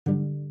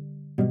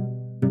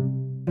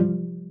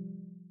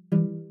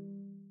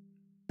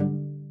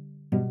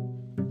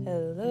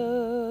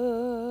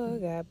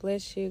God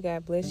bless you.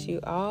 God bless you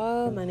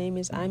all. My name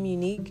is I'm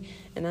Unique,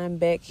 and I'm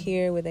back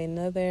here with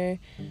another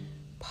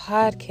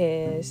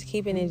podcast,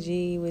 keeping it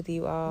G with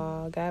you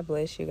all. God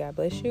bless you. God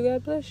bless you.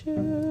 God bless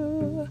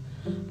you.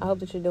 I hope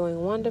that you're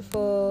doing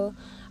wonderful.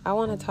 I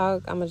want to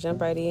talk. I'm going to jump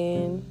right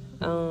in.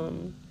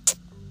 I'm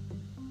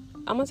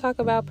going to talk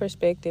about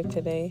perspective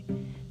today.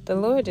 The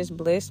Lord just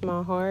blessed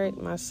my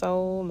heart, my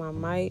soul, my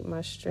might,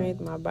 my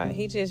strength, my body.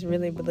 He just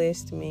really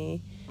blessed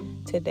me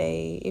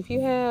today. If you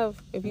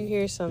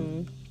hear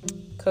some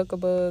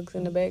cuckabugs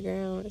in the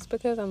background, it's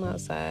because I'm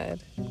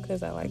outside,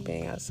 because I like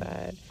being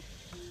outside.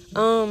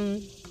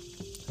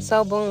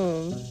 So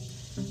boom,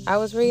 I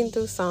was reading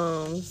through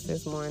Psalms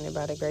this morning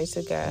by the grace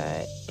of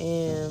God,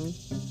 and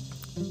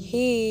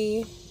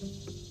he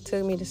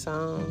took me to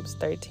Psalms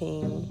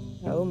 13.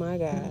 Oh my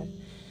God.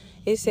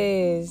 It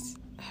says,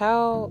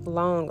 "How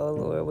long, O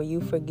Lord, will you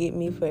forget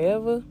me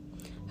forever?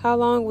 How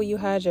long will you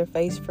hide your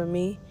face from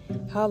me?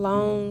 How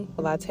long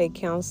will I take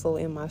counsel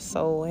in my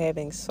soul,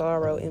 having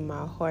sorrow in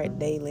my heart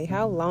daily?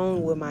 How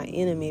long will my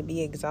enemy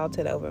be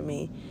exalted over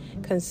me?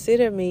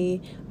 Consider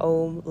me,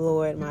 O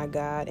Lord my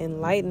God,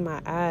 enlighten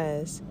my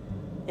eyes.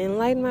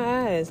 Enlighten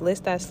my eyes,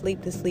 lest I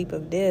sleep the sleep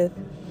of death.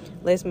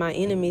 Lest my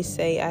enemies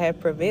say, I have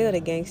prevailed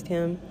against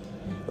him.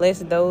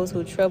 Lest those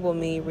who trouble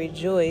me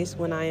rejoice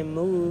when I am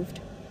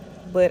moved.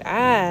 But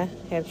I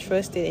have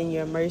trusted in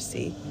your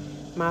mercy.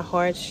 My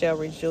heart shall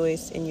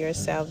rejoice in your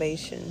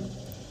salvation.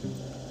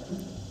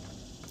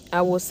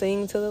 I will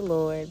sing to the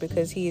Lord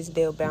because he has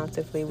dealt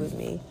bountifully with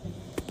me."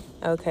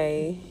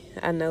 Okay,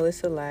 I know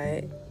it's a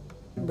lot,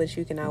 but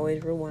you can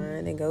always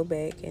rewind and go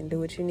back and do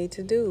what you need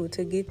to do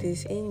to get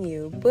this in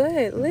you.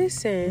 But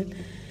listen,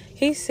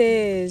 he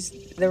says,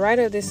 the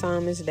writer of this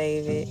psalm is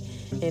David,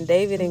 and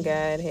David and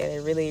God had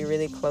a really,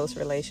 really close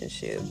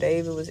relationship.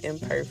 David was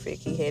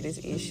imperfect. He had his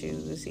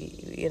issues.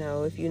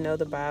 If you know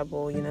the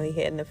Bible, he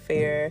had an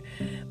affair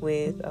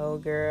with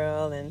old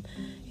girl, and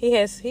he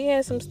had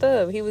some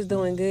stuff. He was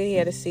doing good. He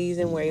had a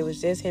season where it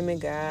was just him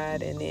and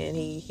God, and then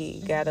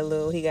he got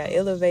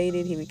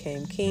elevated. He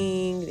became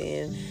king.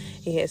 Then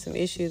he had some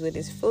issues with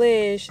his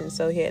flesh, and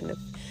so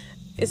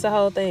it's a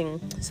whole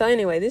thing. So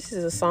anyway, this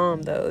is a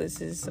psalm though.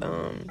 This is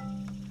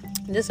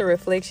just a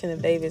reflection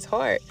of David's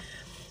heart,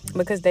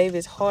 because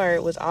David's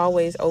heart was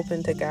always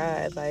open to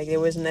God. Like, there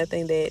was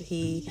nothing that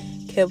he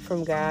kept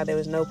from God. There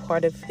was no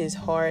part of his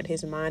heart,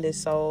 his mind,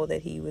 his soul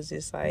that he was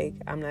just like,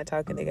 I'm not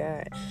talking to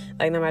God.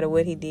 Like, no matter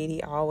what he did,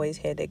 he always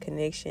had that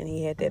connection.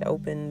 He had that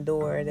open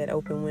door, that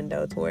open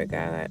window toward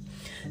God.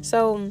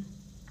 So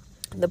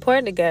the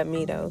part that got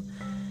me though,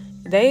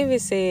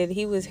 David said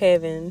he was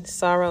having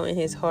sorrow in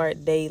his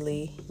heart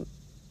daily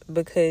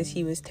because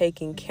he was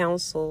taking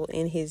counsel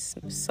in his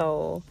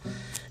soul.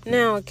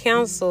 Now,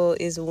 counsel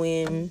is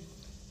when,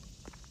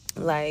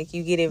 like,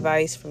 you get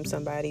advice from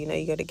somebody.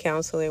 You go to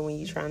counselor when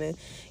you're trying to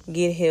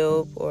get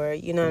help, or,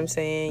 you know what I'm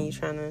saying, you're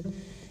trying to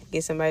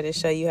get somebody to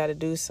show you how to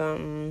do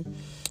something.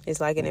 It's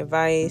like an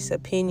advice,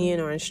 opinion,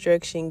 or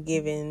instruction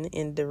given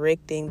in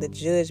directing the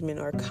judgment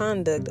or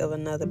conduct of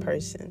another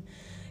person.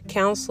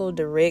 Counsel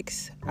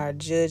directs our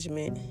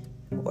judgment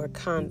or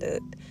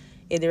conduct.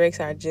 It directs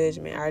our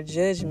judgment. Our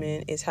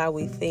judgment is how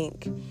we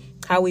think,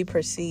 how we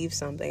perceive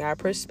something, our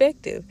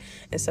perspective.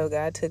 And so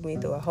God took me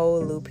through a whole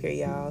loop here,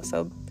 y'all.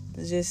 So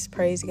just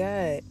praise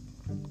God.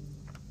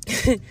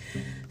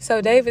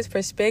 So David's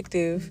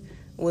perspective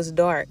was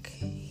dark.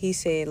 He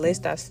said,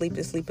 "Lest I sleep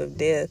the sleep of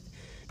death."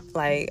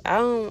 Like, I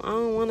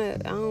don't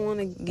want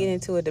to get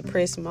into a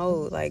depressed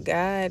mode. Like,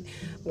 God,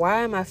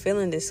 why am I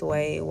feeling this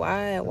way?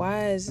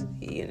 Why is,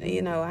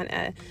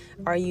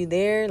 are you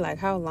there? Like,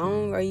 how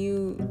long are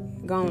you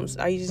just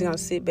going to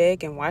sit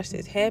back and watch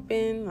this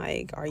happen?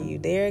 Like, are you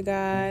there,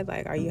 God?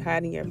 Like, are you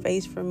hiding your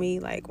face from me?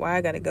 Like, why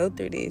I got to go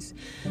through this?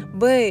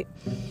 But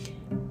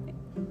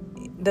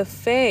the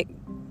fact,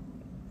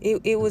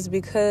 it was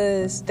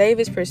because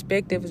David's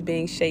perspective was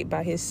being shaped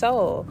by his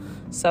soul.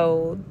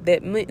 So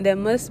that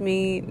must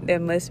mean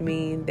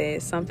that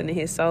something in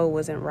his soul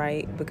wasn't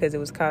right, because it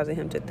was causing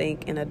him to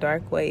think in a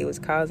dark way. It was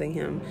causing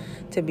him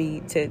to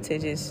be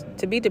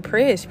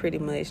depressed, pretty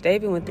much.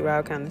 David went through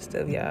all kind of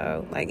stuff,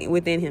 y'all, like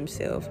within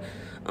himself.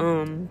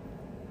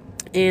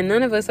 And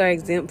none of us are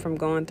exempt from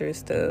going through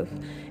stuff.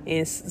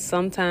 And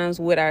sometimes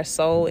what our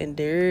soul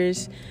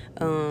endures,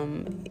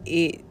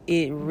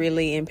 it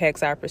really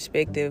impacts our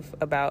perspective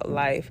about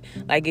life.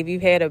 Like, if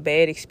you've had a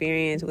bad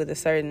experience with a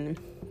certain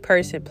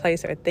person,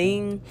 place, or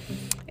thing,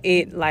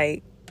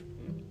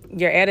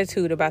 your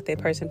attitude about that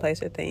person,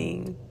 place, or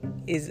thing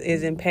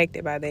is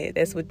impacted by that.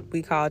 That's what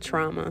we call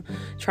trauma.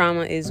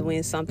 Trauma is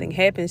when something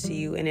happens to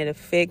you and it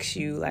affects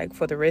you, like,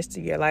 for the rest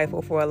of your life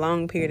or for a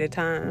long period of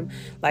time.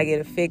 Like, it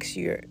affects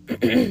your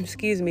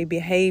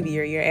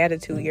behavior, your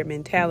attitude, your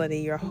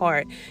mentality, your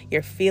heart,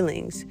 your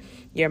feelings,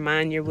 your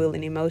mind, your will,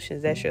 and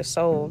emotions. That's your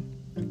soul.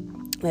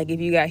 Like,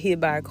 if you got hit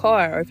by a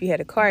car, or if you had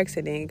a car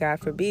accident, God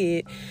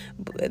forbid,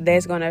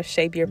 that's going to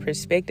shape your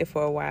perspective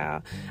for a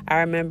while. I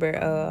remember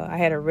I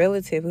had a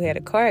relative who had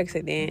a car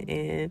accident,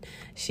 and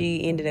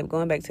she ended up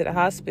going to the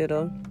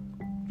hospital,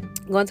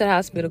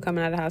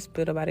 coming out of the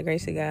hospital by the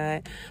grace of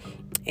God.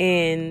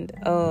 And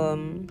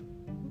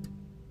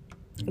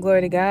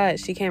glory to God,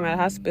 she came out of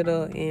the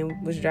hospital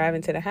and was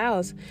driving to the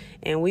house,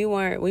 and we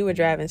were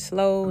driving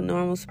slow,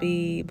 normal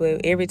speed,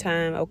 but every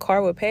time a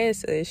car would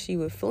pass us, she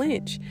would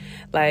flinch,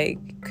 like,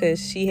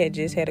 because she had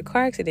just had a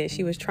car accident.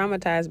 She was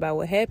traumatized by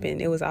what happened.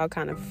 It was all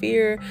kind of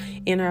fear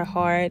in her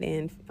heart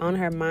and on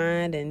her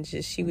mind, and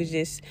she was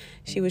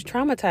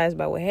traumatized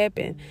by what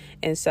happened.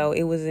 And so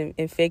it was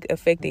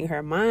affecting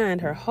her mind,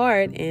 her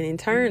heart, and in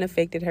turn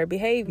affected her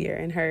behavior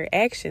and her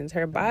actions,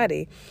 her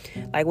body.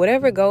 Like,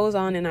 whatever goes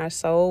on in our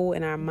soul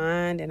and our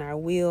mind and our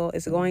will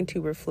is going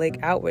to reflect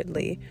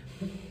outwardly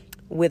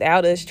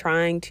without us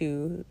trying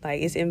to.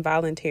 Like, it's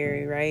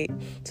involuntary, right?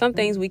 Some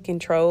things we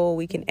control,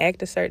 we can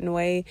act a certain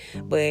way,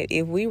 but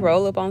if we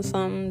roll up on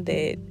something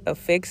that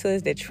affects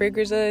us, that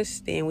triggers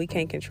us, then we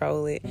can't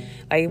control it.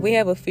 Like, if we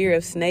have a fear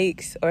of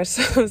snakes or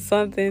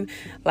something,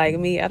 like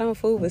me, I don't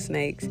fool with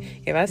snakes.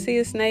 If I see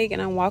a snake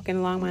and I'm walking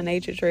along my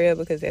nature trail,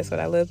 because that's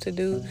what I love to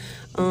do,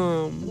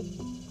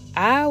 I'm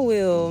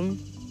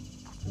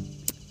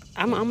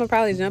gonna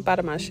probably jump out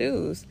of my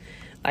shoes.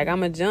 Like,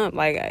 I'm gonna jump.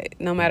 Like,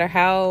 no matter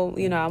how,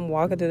 I'm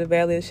walking through the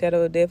valley of the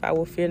shadow of death, I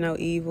will fear no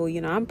evil.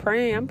 I'm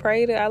praying.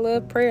 I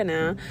love prayer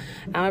now.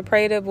 I'm a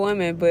prayed up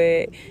woman.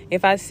 But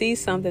if I see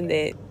something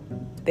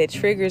that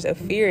triggers a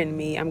fear in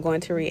me, I'm going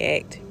to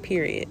react,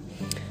 period.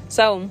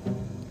 So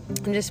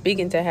I'm just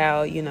speaking to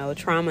how,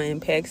 trauma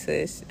impacts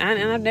us.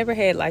 And I've never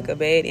had like a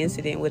bad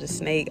incident with a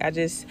snake.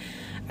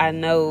 I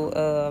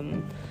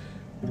know,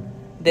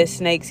 that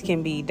snakes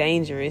can be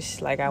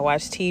dangerous. Like, I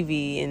watch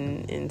TV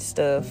and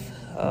stuff,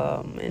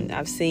 and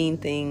I've seen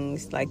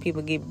things like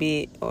people get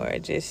bit, or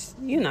just,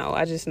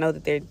 I just know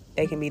that they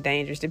can be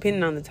dangerous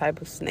depending on the type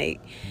of snake.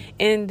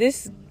 And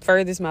this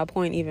furthers my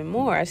point even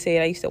more. I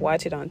said I used to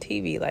watch it on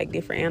TV, like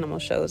different animal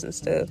shows and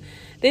stuff.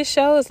 This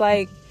show is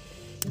like,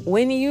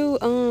 when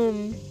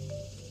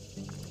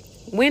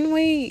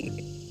we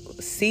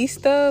see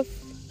stuff,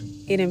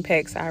 it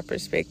impacts our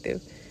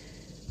perspective.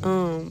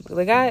 God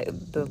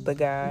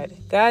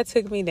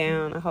took me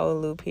down a whole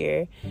loop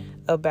here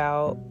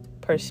about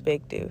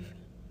perspective,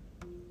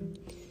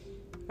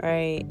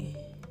 right?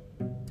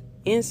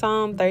 In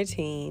Psalm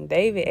 13,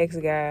 David asked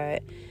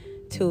God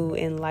to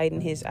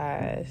enlighten his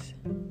eyes.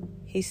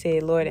 He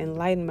said, Lord,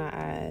 enlighten my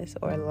eyes,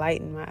 or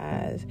lighten my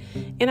eyes.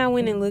 And I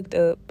went and looked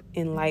up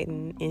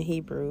enlighten in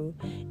Hebrew,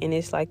 and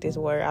it's like this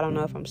word, I don't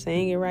know if I'm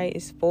saying it right,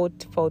 it's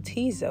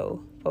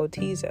photizo,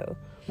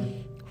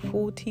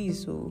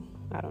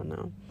 I don't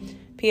know.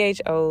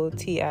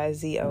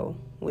 Photizo,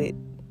 with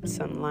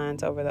some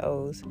lines over the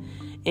O's.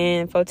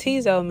 And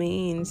photizo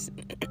means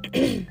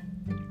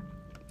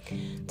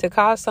to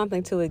cause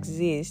something to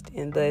exist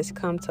and thus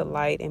come to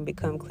light and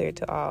become clear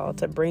to all,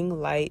 to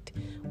bring light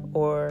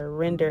or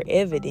render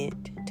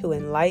evident, to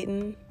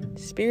enlighten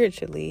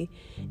spiritually,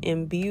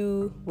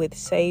 imbue with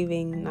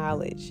saving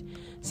knowledge.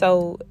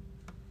 So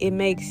it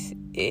makes,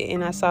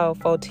 and I saw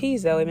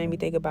photizo, it made me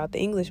think about the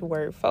English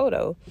word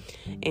photo.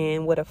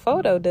 And what a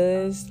photo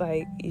does,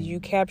 like, is you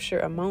capture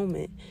a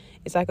moment.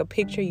 It's like a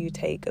picture you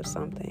take of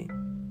something.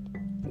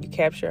 You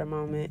capture a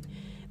moment,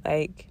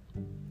 like,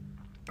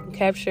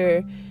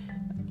 capture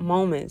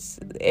moments.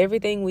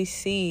 Everything we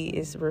see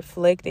is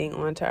reflecting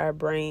onto our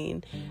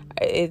brain.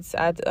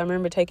 I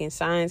remember taking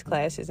science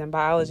classes and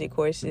biology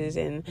courses,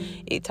 and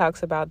it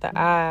talks about the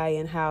eye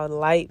and how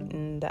light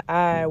in the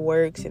eye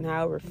works and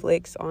how it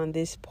reflects on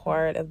this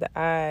part of the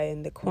eye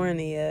and the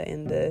cornea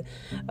and the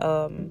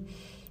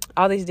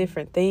all these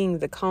different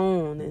things, the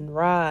cone and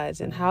rods,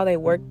 and how they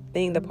work,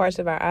 the parts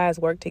of our eyes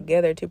work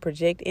together to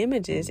project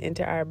images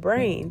into our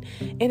brain.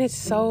 And it's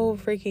so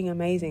freaking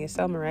amazing. It's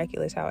so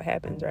miraculous how it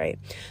happens, right?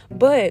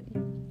 But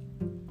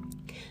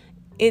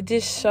it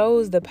just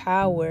shows the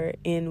power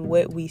in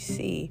what we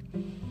see,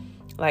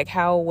 like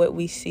how what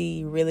we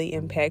see really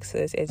impacts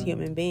us as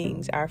human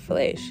beings, our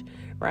flesh,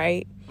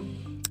 right?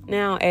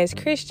 Now, as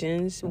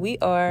Christians, we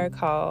are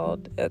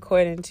called,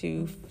 according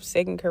to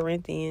 2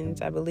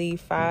 Corinthians, I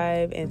believe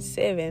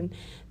 5:7,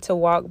 to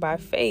walk by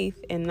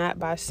faith and not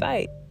by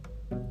sight.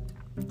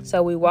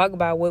 So we walk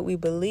by what we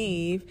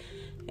believe,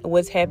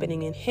 what's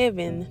happening in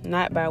heaven,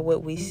 not by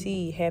what we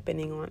see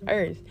happening on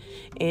earth.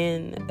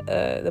 And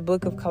the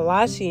book of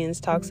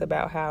Colossians talks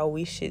about how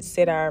we should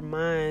set our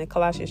mind.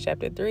 Colossians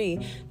chapter 3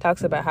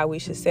 talks about how we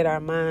should set our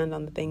mind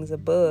on the things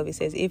above. It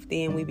says, if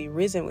then we be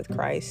risen with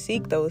Christ,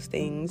 seek those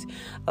things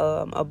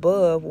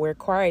above, where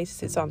Christ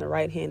sits on the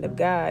right hand of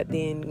God.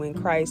 Then when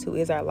Christ, who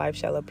is our life,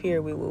 shall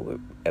appear, we will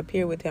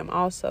appear with him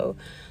also.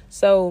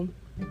 So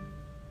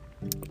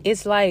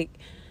it's like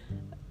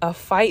a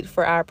fight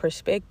for our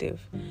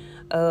perspective.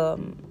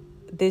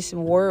 This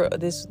war,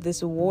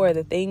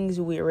 the things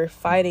we're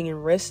fighting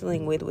and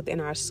wrestling with within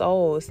our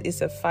souls,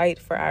 is a fight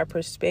for our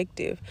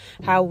perspective,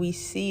 how we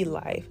see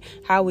life,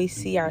 how we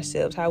see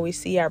ourselves, how we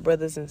see our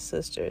brothers and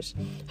sisters,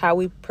 how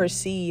we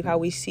perceive, how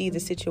we see the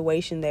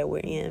situation that we're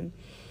in.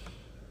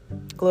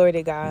 Glory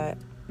to God.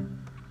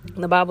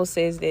 The Bible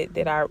says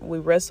that we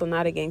wrestle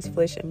not against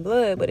flesh and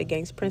blood, but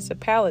against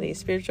principalities,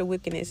 spiritual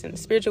wickedness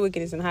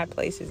in high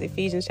places.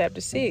 Ephesians chapter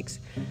 6.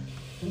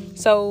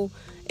 So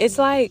it's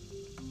like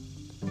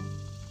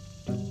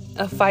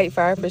a fight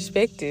for our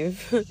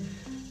perspective.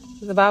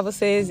 The Bible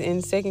says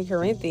in 2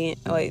 Corinthians,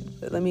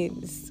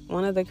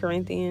 one of the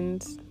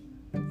Corinthians,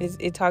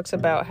 it talks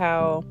about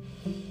how,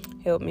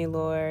 help me,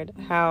 Lord,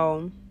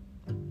 how,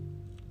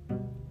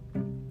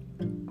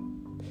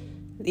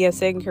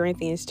 2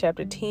 Corinthians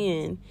chapter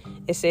 10,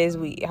 it says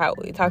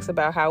it talks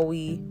about how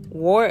we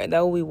war,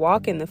 though we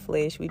walk in the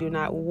flesh, we do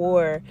not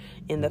war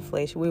in the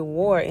flesh, we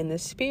war in the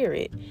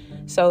spirit.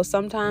 So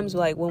sometimes,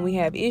 like, when we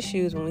have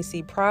issues, when we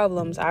see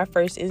problems, our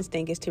first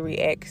instinct is to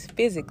react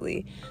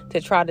physically,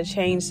 to try to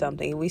change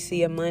something. If we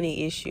see a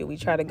money issue, we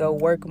try to go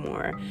work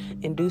more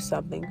and do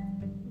something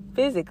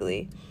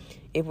physically.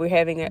 If we're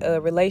having a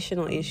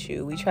relational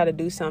issue, we try to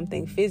do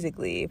something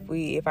physically.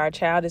 If our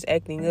child is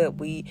acting up,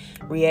 we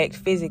react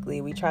physically.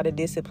 We try to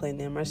discipline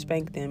them or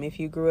spank them. If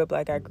you grew up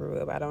like I grew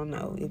up, I don't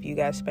know if you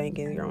got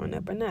spankings growing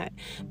up or not.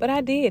 But I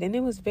did, and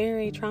it was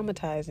very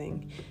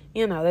traumatizing.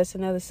 That's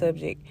another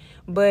subject.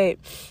 But,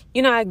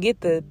 I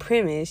get the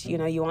premise. You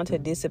want to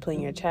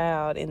discipline your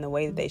child in the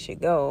way that they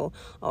should go,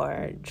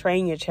 or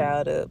train your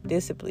child up,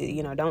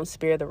 discipline. Don't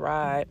spare the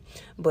rod.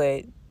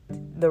 But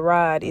the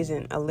rod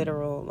isn't a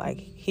literal, like,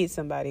 hit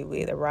somebody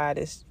with. A rod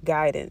is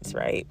guidance,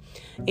 right?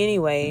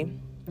 Anyway,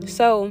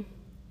 so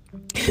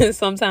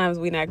sometimes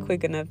we're not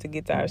quick enough to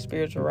get to our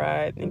spiritual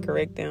rod and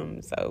correct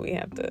them, so we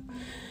have to,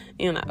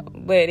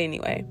 but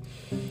anyway,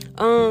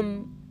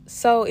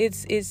 so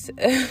it's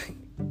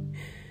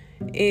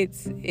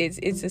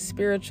it's a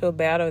spiritual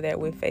battle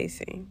that we're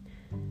facing.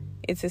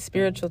 It's a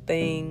spiritual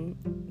thing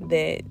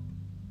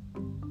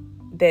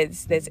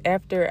that's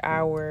after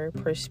our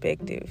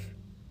perspective.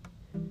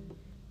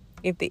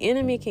 If the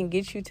enemy can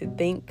get you to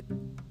think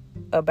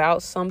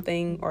about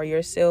something or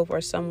yourself or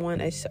someone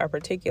a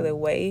particular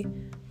way,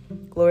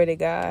 glory to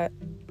God,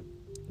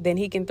 then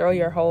he can throw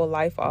your whole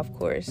life off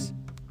course.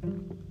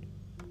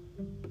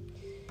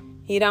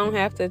 He don't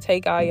have to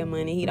take all your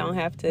money. He don't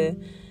have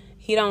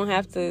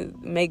to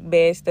make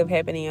bad stuff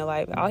happen in your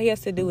life. All he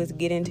has to do is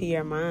get into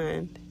your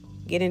mind,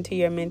 get into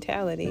your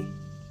mentality.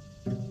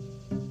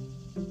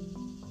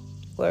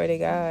 Glory to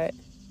God.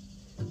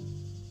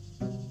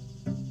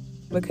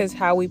 Because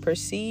how we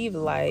perceive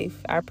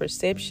life, our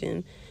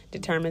perception,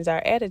 determines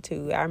our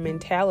attitude, our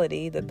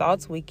mentality, the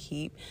thoughts we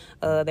keep.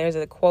 There's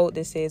a quote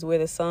that says we're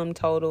the sum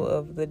total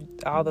of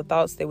all the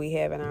thoughts that we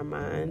have in our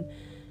mind.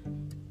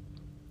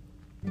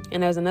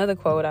 And there's another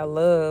quote I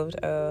loved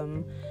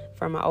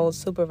from my old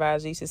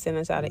supervisor. He used to send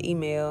us out an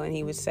email, and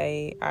he would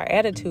say, our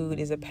attitude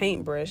is a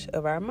paintbrush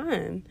of our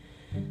mind.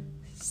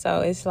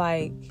 So it's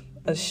like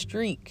a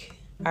streak.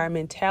 Our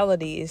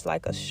mentality is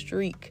like a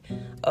streak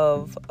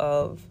of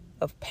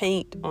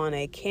paint on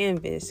a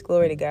canvas.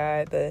 Glory to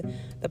God.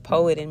 The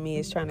poet in me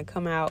is trying to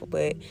come out,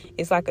 but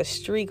it's like a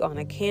streak on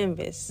a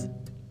canvas.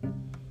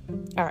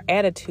 Our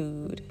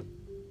attitude.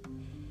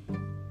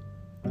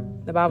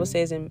 The Bible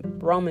says in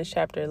Romans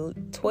chapter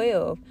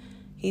 12,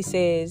 he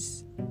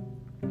says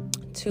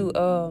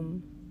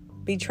to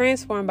be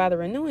transformed by the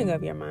renewing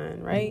of your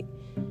mind, right?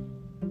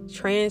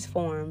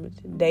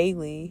 Transformed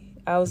daily.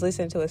 I was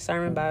listening to a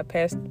sermon by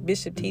Pastor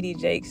Bishop T.D.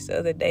 Jakes the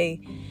other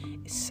day.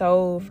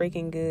 So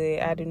freaking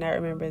good. I do not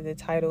remember the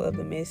title of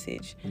the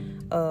message.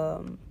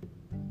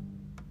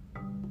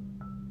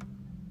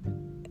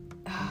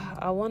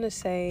 I want to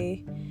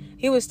say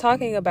he was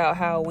talking about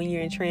how when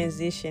you're in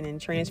transition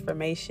and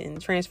transformation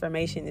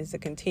is a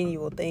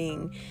continual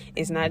thing.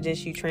 It's not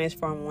just you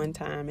transform one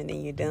time and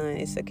then you're done.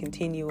 It's a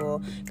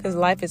continual, because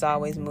life is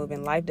always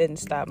moving. Life doesn't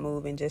stop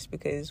moving just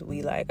because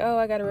we like, oh,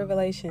 I got a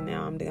revelation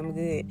now, I'm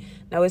good.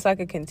 No, it's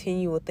like a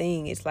continual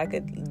thing. It's like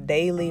a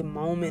daily,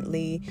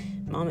 momently,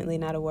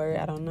 not a word,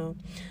 I don't know.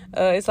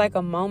 It's like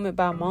a moment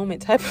by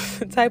moment type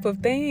of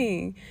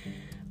thing,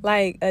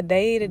 like a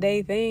day to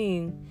day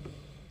thing.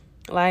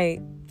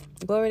 Like,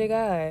 glory to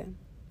God.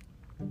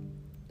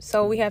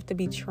 So we have to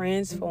be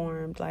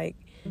transformed, like,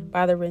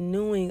 by the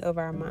renewing of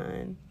our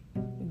mind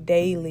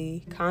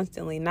daily,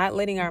 constantly, not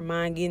letting our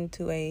mind get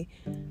into a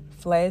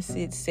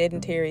flaccid,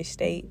 sedentary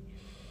state.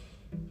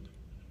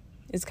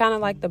 It's kind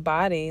of like the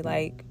body.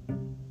 Like,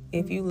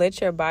 if you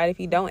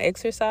don't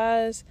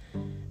exercise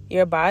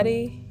your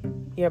body,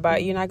 you're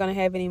not going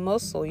to have any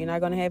muscle. You're not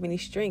going to have any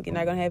strength. You're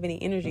not going to have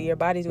any energy. Your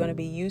body's going to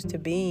be used to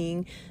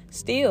being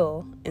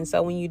still. And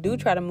so when you do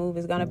try to move,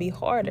 it's going to be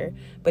harder.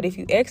 But if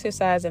you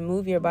exercise and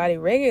move your body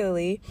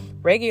regularly,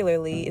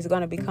 it's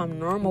going to become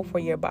normal for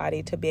your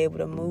body to be able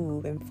to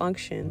move and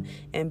function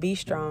and be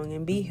strong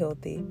and be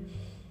healthy.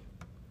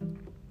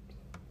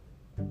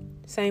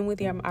 Same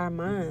with our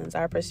minds,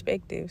 our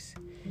perspectives.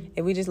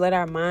 If we just let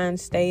our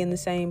minds stay in the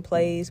same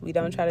place, we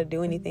don't try to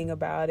do anything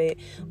about it,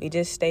 we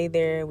just stay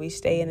there, we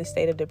stay in a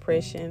state of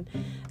depression.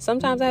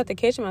 Sometimes I have to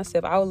catch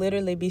myself. I will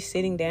literally be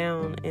sitting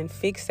down and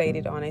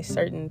fixated on a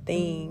certain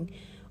thing,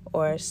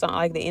 or something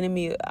like the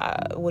enemy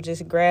will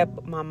just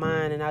grab my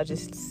mind, and I'll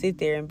just sit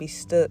there and be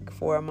stuck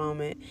for a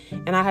moment.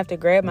 And I have to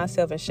grab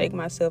myself and shake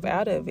myself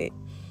out of it,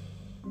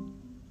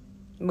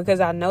 because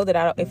I know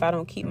that if I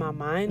don't keep my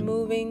mind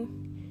moving,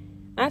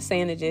 Not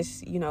saying to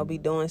just, be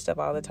doing stuff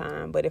all the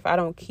time, but if I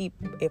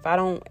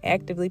don't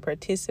actively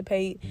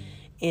participate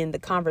in the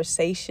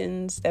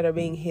conversations that are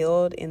being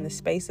held in the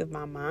space of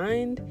my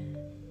mind,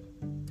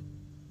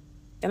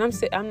 then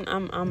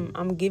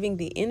I'm giving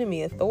the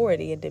enemy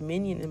authority and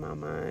dominion in my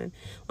mind.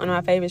 One of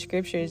my favorite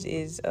scriptures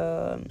is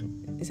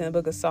it's in the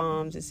book of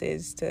Psalms. It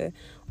says to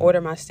order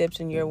my steps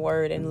in your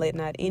word and let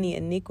not any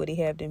iniquity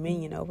have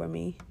dominion over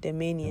me.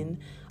 Dominion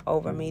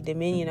over me.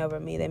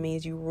 That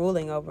means you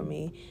ruling over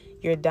me.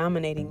 You're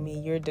dominating me.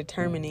 You're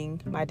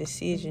determining my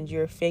decisions.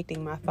 You're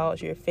affecting my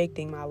thoughts. You're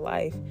affecting my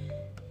life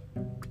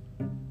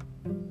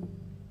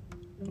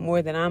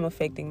more than I'm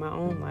affecting my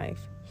own life.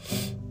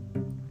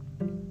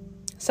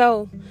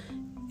 So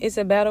it's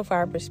a battle for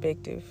our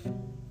perspective.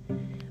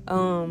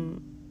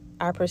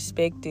 Our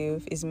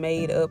perspective is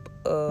made up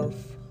of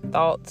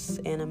thoughts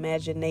and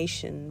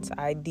imaginations,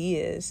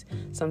 ideas.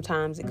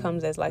 Sometimes it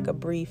comes as like a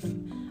brief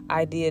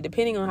idea,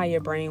 depending on how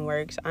your brain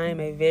works. I am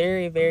a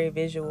very, very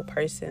visual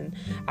person.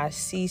 I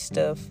see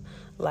stuff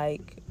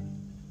like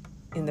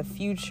in the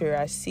future.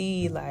 I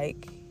see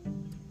like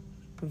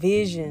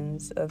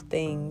visions of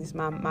things.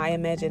 My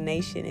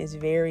imagination is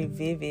very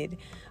vivid.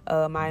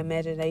 My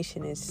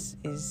imagination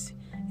is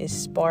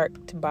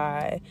sparked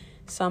by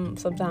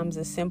sometimes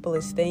the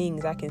simplest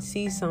things. I can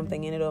see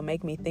something and it'll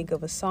make me think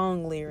of a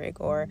song lyric,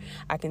 or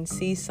I can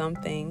see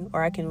something,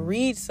 or I can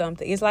read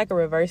something. It's like a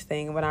reverse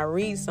thing. When I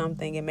read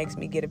something, it makes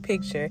me get a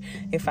picture.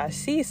 If I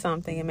see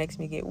something, it makes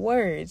me get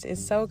words.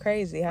 It's so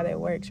crazy how that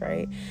works,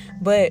 right?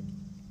 But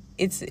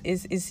it's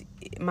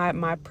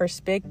my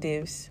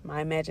perspectives,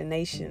 my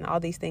imagination, all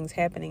these things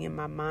happening in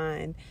my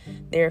mind,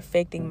 they're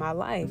affecting my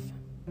life.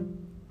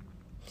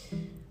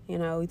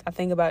 I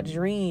think about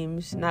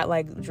dreams, not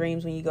like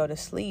dreams when you go to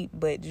sleep,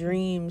 but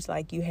dreams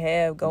like you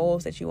have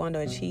goals that you want to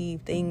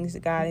achieve, things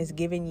that God has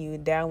given you,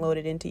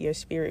 downloaded into your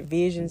spirit,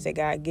 visions that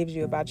God gives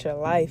you about your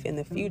life in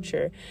the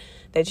future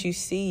that you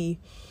see.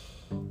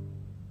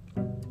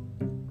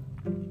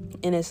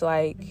 And it's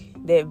like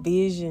that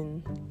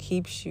vision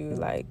keeps you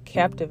like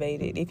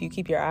captivated if you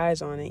keep your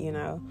eyes on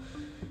it,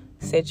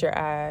 Set your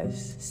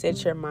eyes,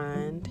 set your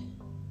mind.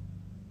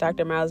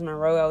 Dr. Miles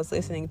Monroe, I was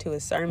listening to a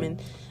sermon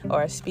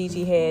or a speech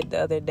he had the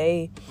other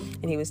day,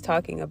 and he was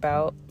talking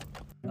about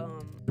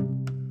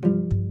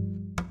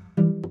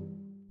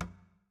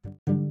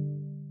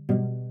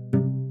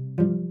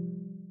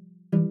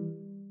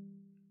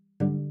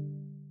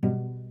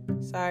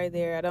sorry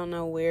there, I don't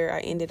know where I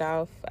ended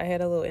off. I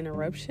had a little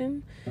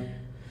interruption.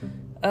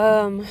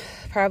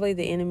 Probably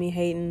the enemy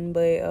hating,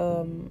 but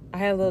I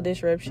had a little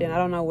disruption. I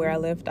don't know where I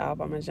left off.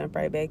 I'm gonna jump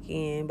right back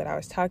in. But I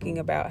was talking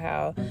about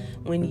how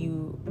when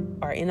you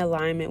are in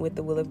alignment with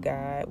the will of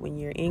God, when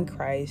you're in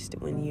Christ,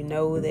 when you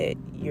know that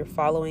you're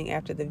following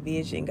after the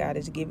vision God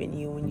has given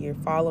you, when you're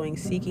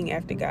seeking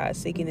after God,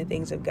 seeking the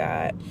things of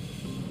God,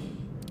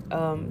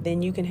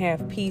 then you can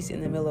have peace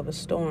in the middle of a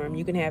storm.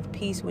 You can have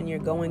peace when you're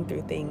going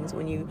through things,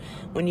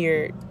 when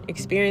you're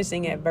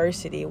experiencing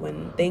adversity,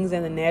 when things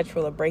in the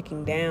natural are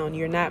breaking down.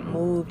 You're not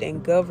moved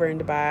and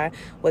governed by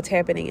what's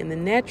happening in the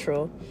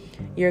natural.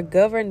 You're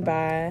governed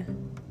by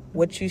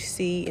what you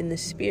see in the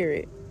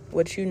spirit,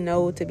 what you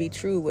know to be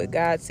true, what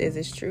God says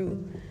is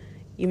true.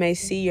 You may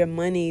see your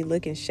money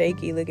looking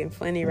shaky, looking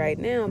funny right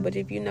now, but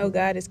if you know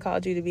God has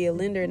called you to be a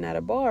lender, not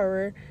a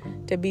borrower,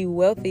 to be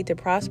wealthy, to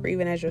prosper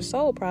even as your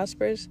soul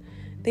prospers,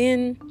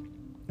 then,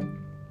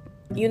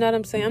 you know what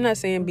I'm saying? I'm not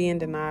saying be in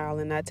denial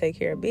and not take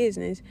care of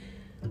business,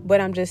 but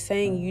I'm just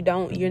saying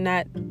you're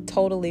not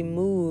totally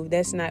moved.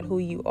 That's not who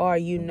you are.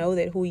 You know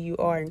that who you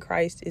are in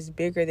Christ is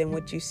bigger than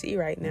what you see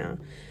right now.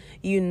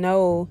 You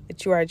know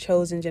that you are a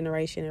chosen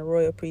generation, a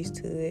royal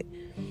priesthood.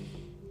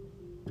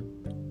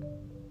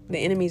 The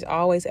enemy's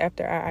always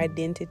after our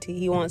identity.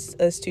 He wants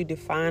us to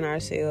define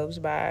ourselves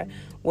by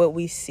what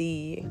we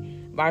see,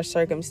 by our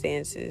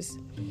circumstances.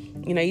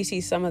 You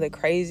see some of the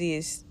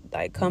craziest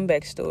like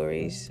comeback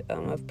stories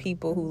of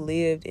people who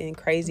lived in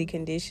crazy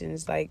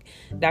conditions, like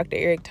Dr.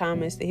 Eric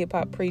Thomas, the hip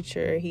hop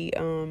preacher. He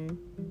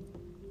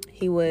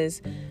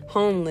was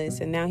homeless,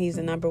 and now he's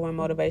the number one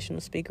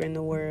motivational speaker in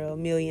the world,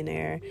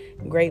 millionaire,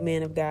 great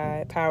man of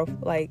God, powerful,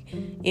 like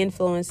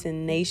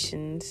influencing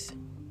nations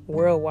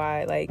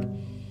worldwide, like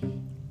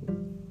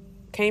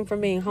came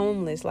from being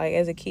homeless, like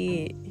as a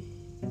kid,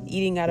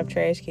 eating out of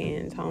trash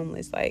cans,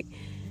 homeless. Like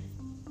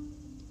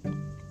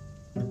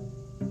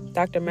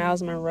Dr.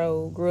 Miles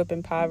Monroe grew up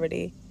in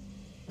poverty,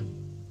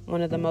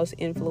 one of the most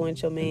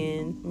influential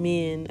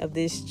men of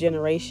this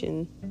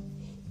generation.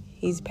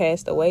 He's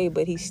passed away,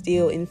 but he's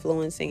still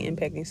influencing,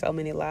 impacting so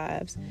many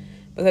lives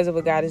because of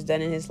what God has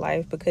done in his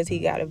life, because he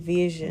got a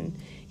vision,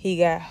 he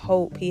got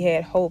hope, he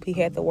had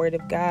the word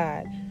of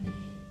God,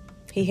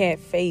 he had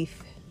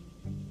faith.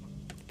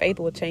 Faith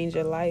will change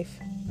your life.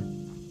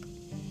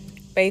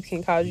 Faith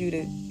can cause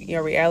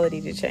your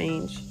reality to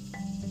change.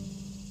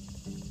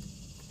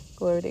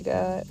 Glory to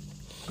God.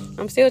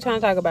 I'm still trying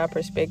to talk about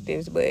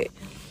perspectives, but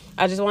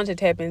I just want to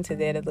tap into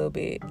that a little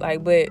bit.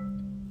 But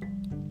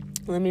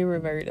let me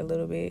revert a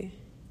little bit.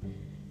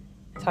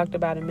 Talked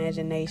about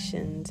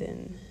imaginations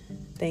and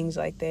things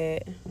like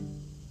that.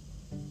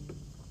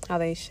 how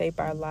they shape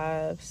our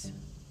lives.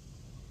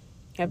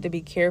 You have to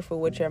be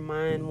careful what your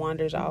mind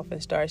wanders off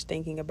and starts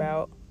thinking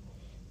about.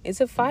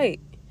 It's a fight,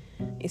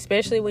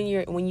 especially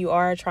when you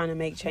are trying to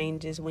make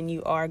changes, when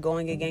you are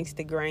going against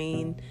the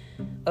grain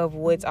of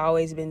what's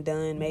always been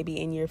done, maybe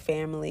in your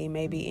family,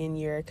 maybe in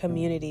your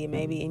community,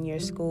 maybe in your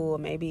school,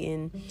 maybe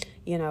in,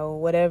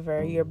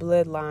 whatever, your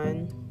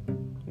bloodline.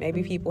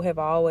 Maybe people have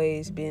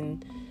always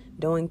been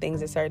doing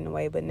things a certain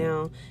way, but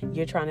now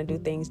you're trying to do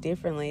things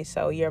differently.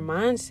 So your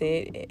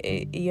mindset,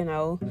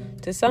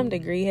 to some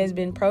degree has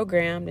been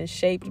programmed and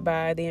shaped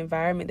by the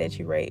environment that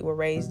you were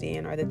raised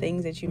in, or the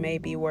things that you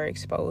maybe were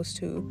exposed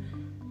to.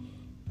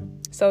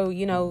 So,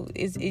 you're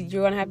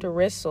going to have to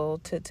wrestle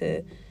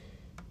to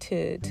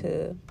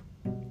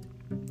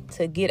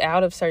get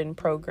out of certain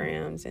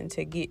programs and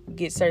to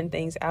get certain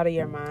things out of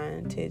your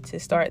mind, to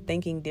start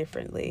thinking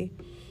differently.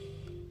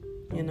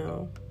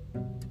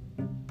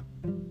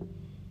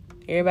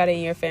 Everybody in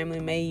your family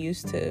may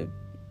used to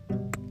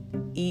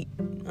eat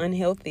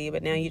unhealthy,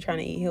 but now you're trying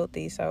to eat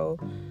healthy. So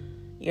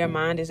your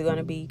mind is going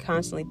to be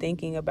constantly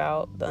thinking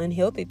about the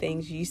unhealthy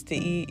things you used to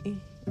eat,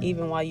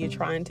 even while you're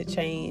trying to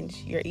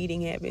change your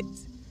eating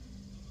habits.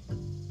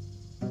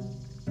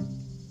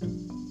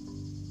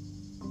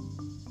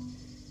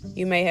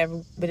 You may have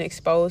been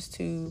exposed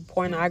to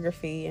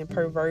pornography and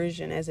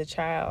perversion as a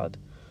child,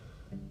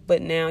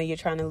 but now you're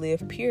trying to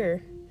live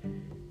pure,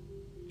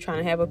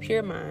 trying to have a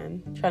pure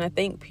mind, trying to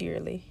think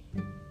purely.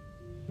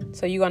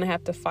 So you're going to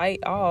have to fight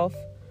off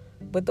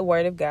with the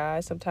word of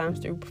God, sometimes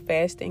through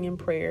fasting and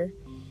prayer.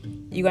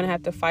 You're going to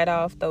have to fight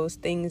off those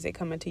things that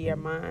come into your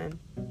mind.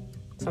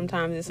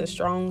 Sometimes it's a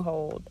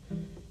stronghold,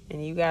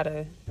 and you got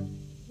to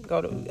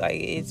go to,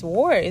 it's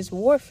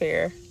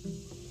warfare.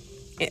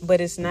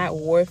 But it's not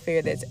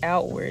warfare that's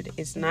outward.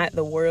 It's not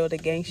the world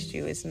against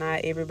you. It's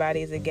not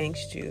everybody is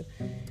against you.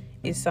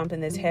 It's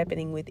something that's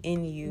happening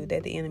within you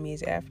that the enemy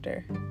is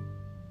after.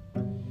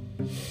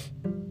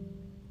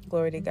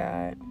 Glory to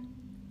God.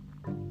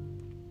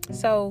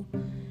 So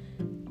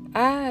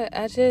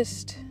I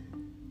just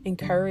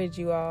encourage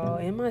you all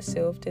and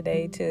myself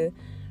today to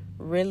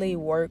really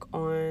work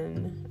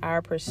on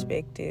our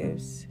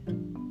perspectives,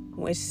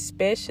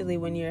 especially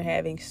when you're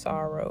having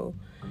sorrow.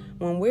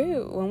 When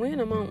we're in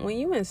a moment, when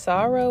you're in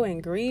sorrow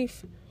and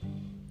grief,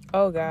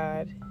 oh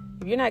God,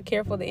 if you're not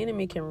careful, the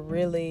enemy can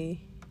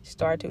really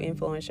start to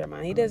influence your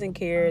mind. He doesn't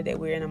care that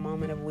we're in a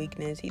moment of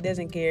weakness. He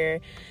doesn't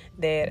care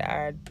that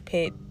our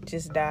pet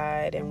just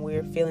died and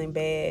we're feeling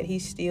bad.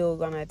 He's still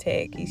gonna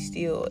attack. He's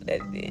still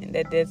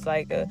that's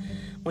like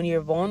when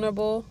you're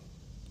vulnerable,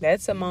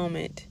 that's a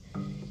moment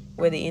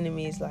where the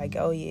enemy is like,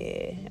 oh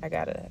yeah, I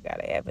got an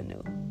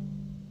avenue.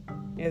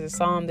 There's a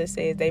psalm that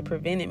says, they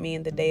prevented me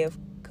in the day of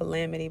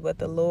calamity, but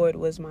the Lord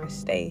was my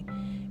stay.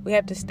 We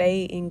have to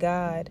stay in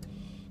God.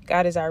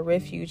 God is our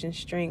refuge and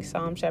strength.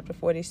 Psalm chapter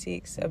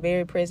 46, a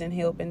very present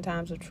help in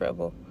times of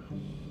trouble.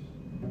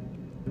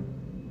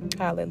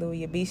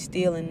 Hallelujah. Be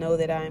still and know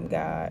that I am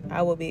God.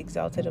 I will be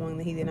exalted among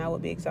the heathen. I will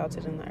be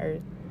exalted in the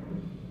earth.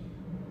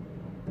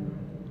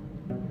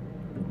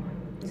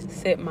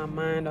 Set my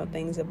mind on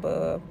things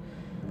above.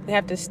 We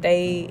have to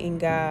stay in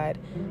God.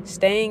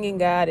 Staying in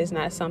God is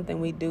not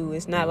something we do.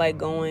 It's not like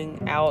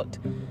going out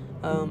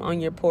on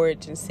your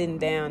porch and sitting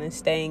down and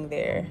staying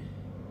there.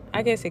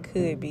 I guess it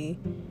could be,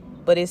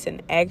 but it's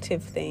an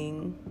active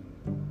thing.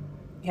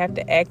 You have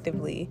to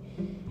actively,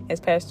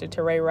 as Pastor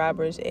Teray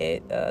Roberts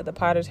at the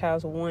Potter's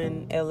House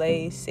 1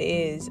 LA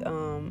says,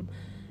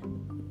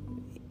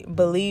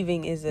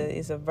 believing is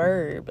a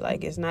verb.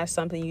 Like, it's not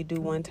something you do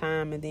one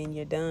time and then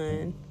you're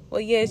done. Well,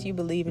 yes, you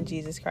believe in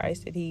Jesus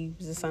Christ, that he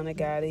was the Son of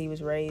God, that he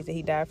was raised, that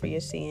he died for your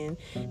sin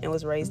and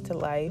was raised to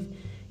life.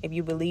 If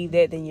you believe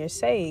that, then you're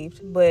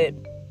saved. But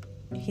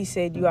he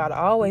said you ought to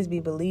always be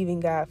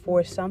believing God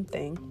for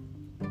something.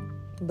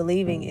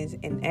 Believing is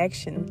an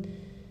action.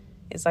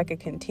 It's like a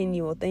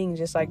continual thing,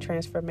 just like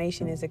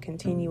transformation is a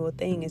continual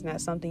thing. It's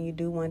not something you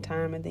do one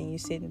time and then you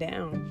sit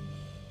down.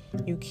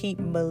 You keep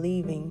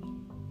believing.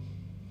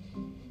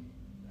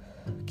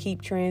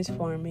 Keep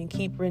transforming.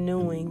 Keep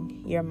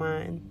renewing your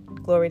mind.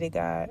 Glory to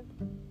God.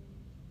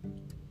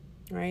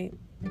 Right?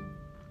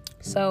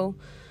 So,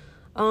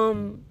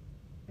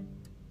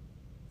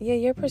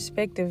 your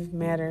perspective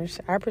matters.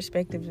 Our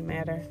perspectives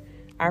matter.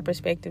 Our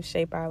perspectives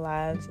shape our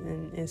lives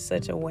in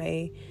such a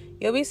way.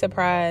 You'll be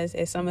surprised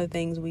at some of the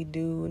things we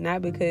do,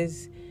 not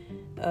because,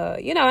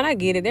 and I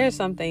get it. There are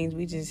some things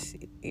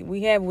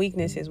we have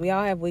weaknesses. We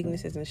all have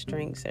weaknesses and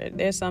strengths.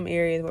 There's some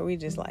areas where we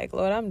just like,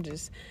 Lord,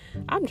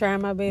 I'm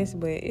trying my best,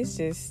 but it's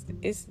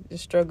the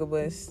struggle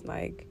bus.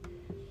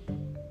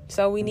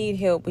 So we need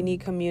help. We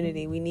need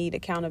community. We need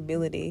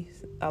accountability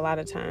a lot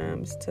of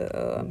times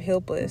to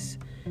help us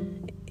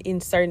in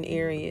certain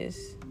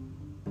areas.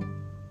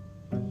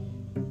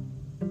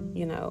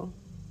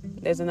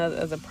 There's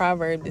a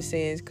proverb that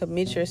says,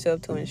 commit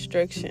yourself to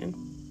instruction.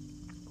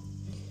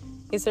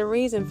 It's a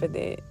reason for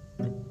that.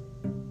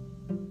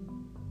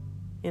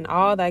 In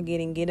all thy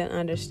getting, get an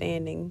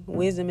understanding.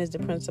 Wisdom is the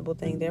principal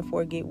thing.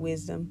 Therefore, get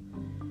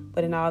wisdom.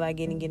 But in all thy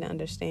getting, get an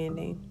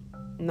understanding.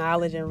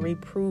 Knowledge and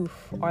reproof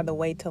are the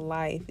way to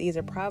life. These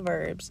are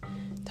Proverbs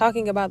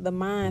talking about the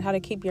mind, how to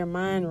keep your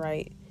mind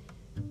right.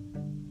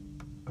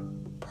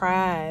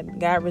 Pride.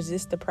 God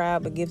resists the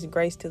proud but gives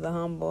grace to the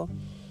humble.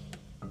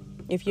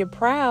 If you're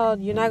proud,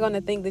 you're not going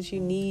to think that you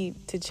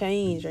need to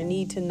change or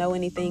need to know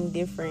anything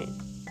different.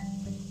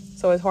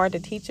 So it's hard to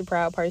teach a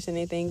proud person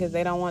anything because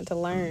they don't want to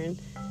learn.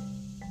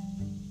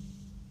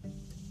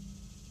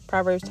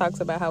 Proverbs talks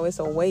about how it's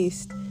a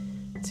waste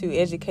to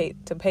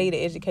pay to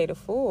educate a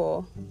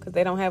fool because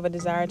they don't have a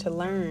desire to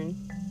learn.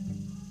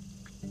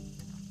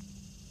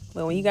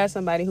 But when you got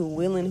somebody who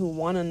willing, who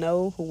want to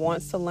know, who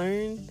wants to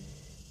learn,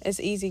 it's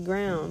easy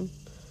ground.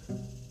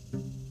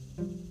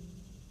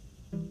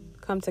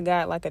 Come to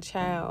God like a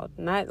child,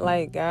 not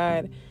like,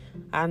 God,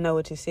 I know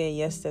what you said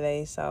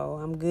yesterday, so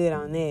I'm good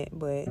on that,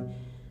 but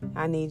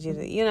I need you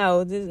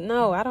to,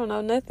 no, I don't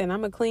know nothing.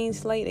 I'm a clean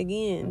slate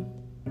again.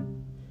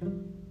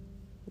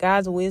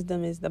 God's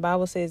wisdom the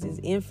Bible says, is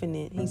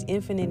infinite. He's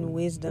infinite in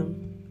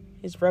wisdom.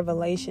 His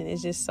revelation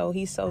is just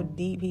he's so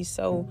deep. He's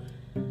so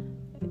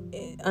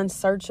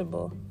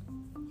unsearchable.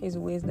 His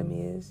wisdom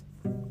is.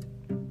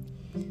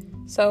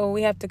 So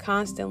we have to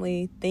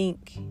constantly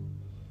think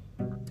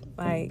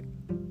like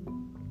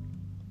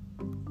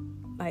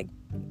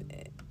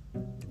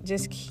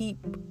just keep,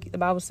 the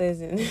Bible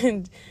says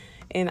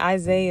in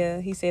Isaiah,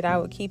 he said, I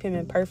would keep him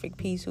in perfect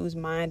peace whose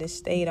mind is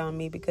stayed on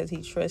me because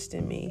he trusts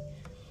in me.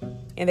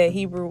 And that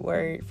Hebrew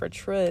word for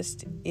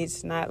trust,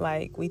 it's not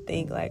like we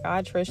think like,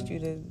 I trust you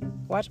to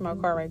watch my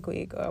car right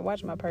quick or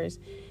watch my purse.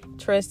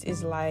 Trust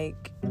is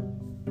like,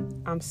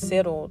 I'm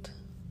settled.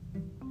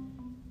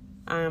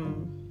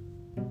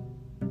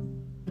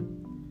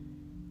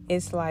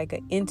 It's like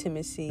an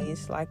intimacy.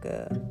 It's like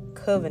a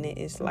covenant.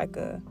 It's like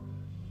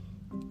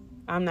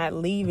I'm not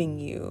leaving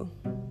you.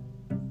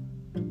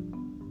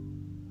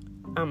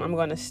 I'm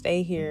going to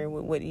stay here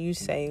with what you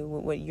say,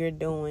 with what you're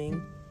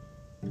doing.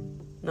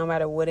 No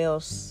matter what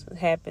else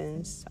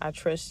happens, I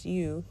trust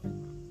you.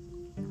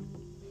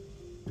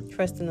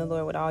 Trust in the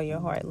Lord with all your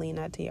heart. Lean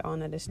not to your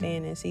own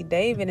understanding. See,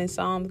 David in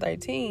Psalm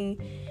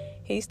 13,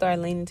 he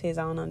started leaning to his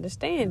own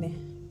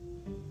understanding.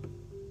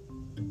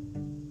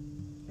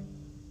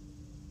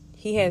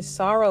 He had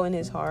sorrow in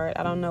his heart.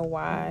 I don't know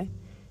why.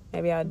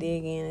 Maybe I'll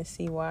dig in and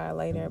see why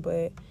later.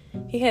 But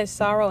he had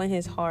sorrow in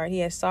his heart. He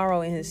had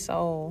sorrow in his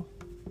soul.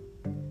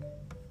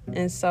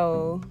 And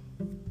so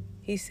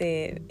he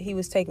said he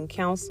was taking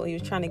counsel. He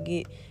was trying to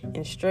get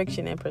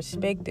instruction and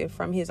perspective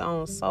from his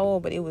own soul,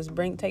 but it was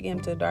taking him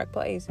to a dark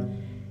place.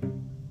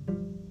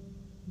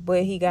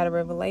 But he got a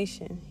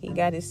revelation. He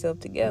got himself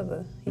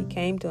together. He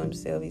came to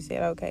himself. He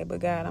said, okay,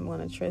 but God, I'm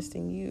going to trust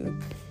in you.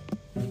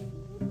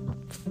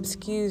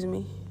 Excuse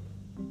me,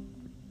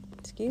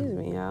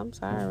 y'all. I'm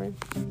sorry.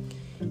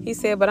 He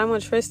said, but I'm going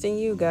to trust in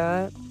you,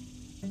 God.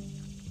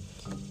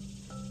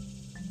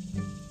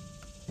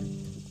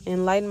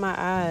 Enlighten my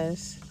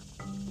eyes.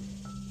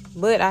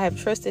 But I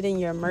have trusted in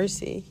your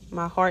mercy.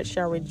 My heart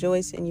shall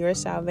rejoice in your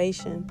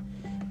salvation.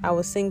 I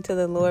will sing to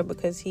the Lord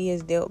because he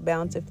has dealt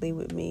bountifully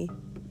with me.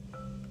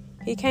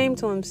 He came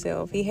to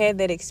himself. He had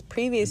that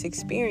previous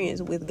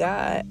experience with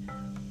God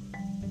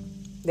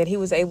that he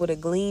was able to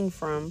glean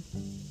from.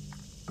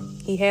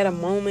 He had a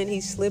moment.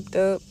 He slipped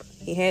up.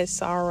 He had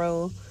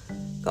sorrow,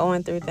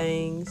 going through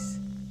things.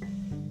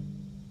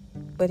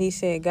 But he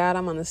said, God,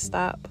 I'm going to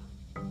stop.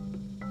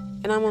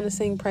 And I'm going to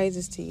sing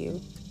praises to you.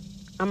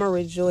 I'm going to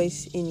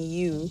rejoice in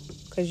you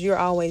because you're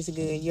always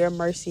good. Your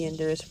mercy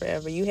endures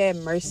forever. You had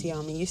mercy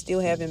on me. You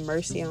still having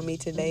mercy on me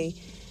today.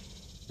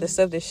 The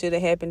stuff that should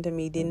have happened to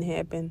me didn't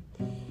happen.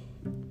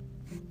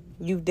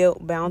 You've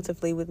dealt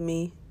bountifully with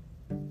me.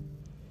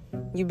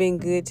 You've been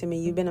good to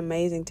me. You've been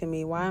amazing to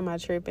me. Why am I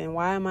tripping?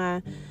 Why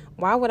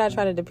would I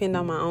try to depend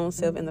on my own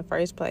self in the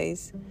first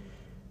place?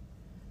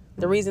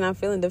 The reason I'm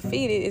feeling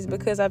defeated is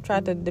because I've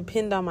tried to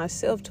depend on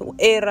myself to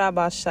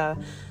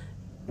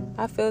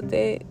I felt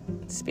that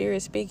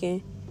spirit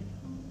speaking.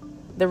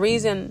 The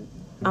reason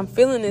I'm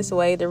feeling this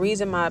way, the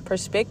reason my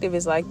perspective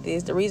is like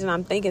this, the reason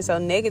I'm thinking so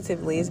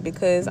negatively is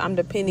because I'm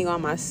depending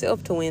on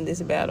myself to win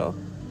this battle.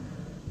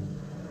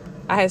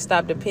 I had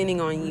stopped depending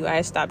on you. I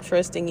had stopped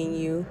trusting in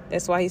you.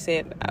 That's why he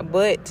said,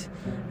 but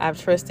I've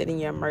trusted in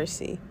your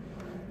mercy.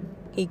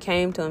 He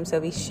came to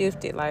himself. He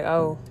shifted like,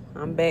 oh,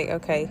 I'm back.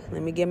 Okay,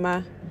 let me get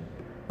my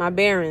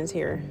bearings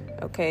here.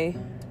 Okay,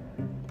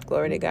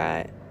 glory to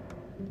God.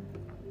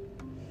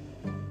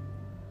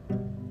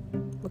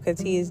 Because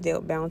he has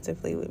dealt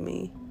bountifully with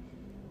me.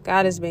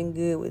 God has been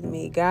good with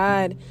me.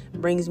 God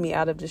brings me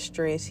out of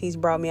distress. He's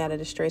brought me out of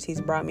distress.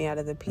 He's brought me out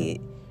of the pit.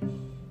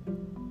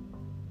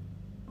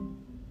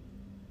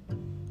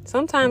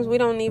 Sometimes we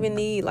don't even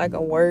need like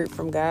a word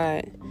from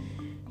God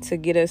to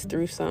get us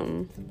through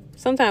something.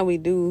 Sometimes we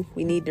do.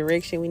 We need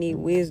direction. We need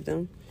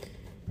wisdom.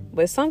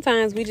 But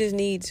sometimes we just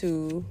need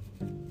to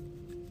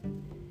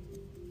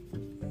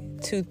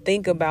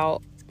think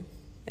about,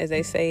 as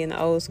they say in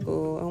the old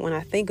school, when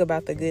I think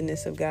about the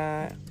goodness of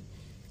God.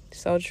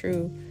 So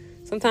true.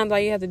 Sometimes all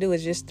you have to do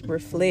is just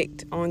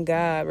reflect on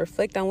God.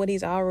 Reflect on what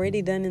he's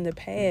already done in the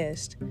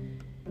past.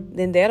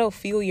 then that'll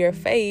fuel your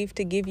faith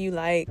to give you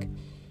like,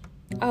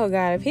 oh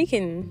God, if he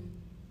can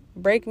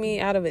break me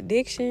out of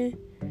addiction,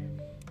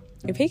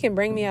 if he can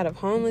bring me out of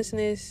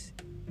homelessness,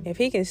 if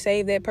he can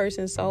save that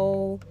person's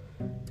soul,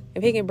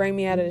 if he can bring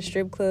me out of the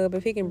strip club,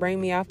 if he can bring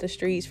me off the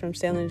streets from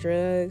selling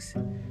drugs,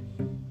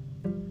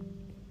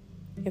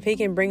 if he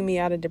can bring me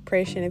out of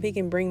depression, if he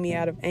can bring me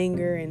out of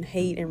anger and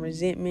hate and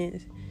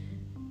resentment,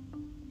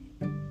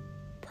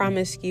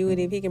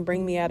 promiscuity, if he can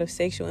bring me out of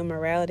sexual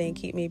immorality and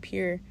keep me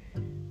pure,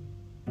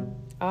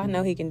 oh, I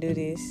know he can do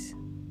this.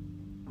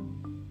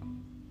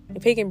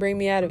 If he can bring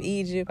me out of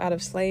Egypt, out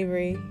of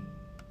slavery,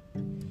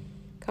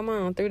 come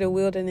on, through the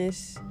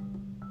wilderness,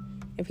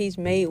 if he's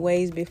made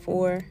ways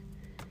before,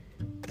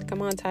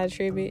 come on, Ty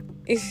Tribbett.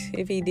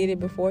 If he did it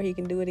before, he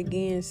can do it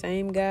again.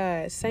 Same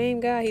God.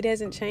 He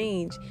doesn't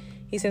change.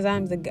 He says,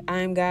 I'm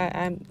God.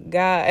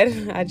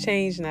 I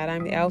change not.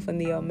 I'm the Alpha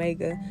and the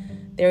Omega.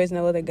 There is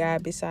no other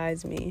God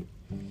besides me.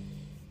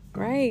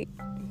 Right?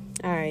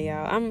 All right,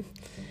 y'all.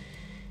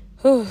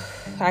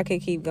 I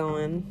could keep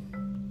going.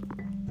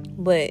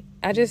 But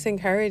I just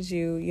encourage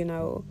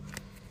you,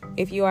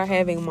 if you are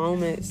having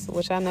moments,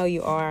 which I know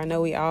you are, I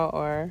know we all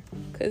are,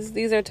 because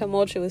these are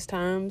tumultuous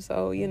times,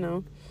 so,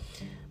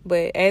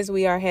 But as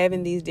we are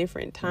having these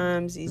different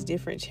times, these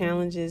different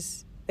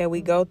challenges that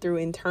we go through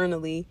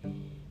internally,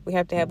 we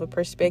have to have a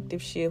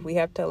perspective shift. We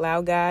have to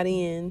allow God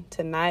in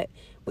to not.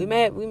 We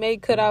may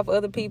cut off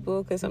other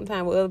people, because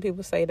sometimes what other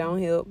people say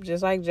don't help.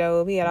 Just like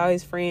Job, he had all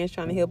his friends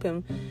trying to help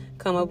him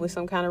come up with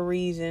some kind of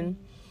reason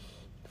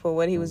for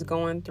what he was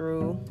going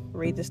through.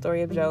 Read the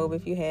story of Job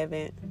if you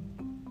haven't.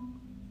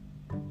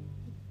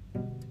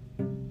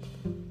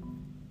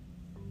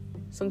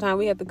 Sometimes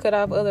we have to cut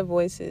off other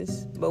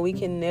voices, but we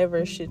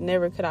should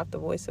never cut off the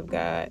voice of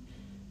God.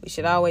 We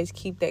should always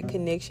keep that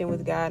connection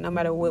with God, no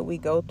matter what we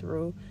go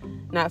through.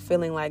 Not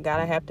feeling like,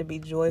 God, I have to be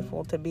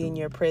joyful to be in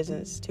your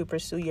presence, to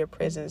pursue your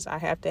presence. I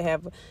have to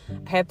have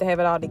it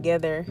all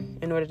together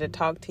in order to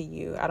talk to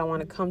you. I don't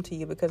want to come to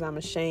you because I'm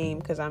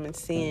ashamed, because I'm in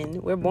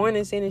sin. We're born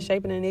in sin and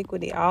shaped in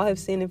iniquity. All have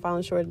sinned and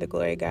fallen short of the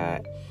glory of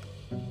God.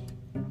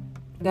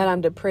 God,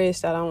 I'm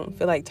depressed. I don't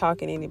feel like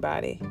talking to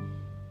anybody.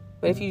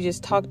 But if you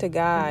just talk to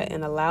God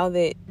and allow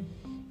that,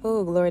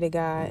 oh, glory to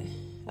God,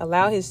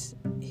 allow his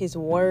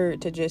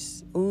word to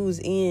just ooze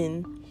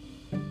in.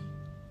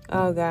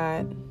 Oh,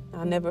 God,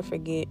 I'll never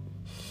forget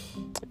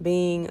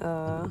being,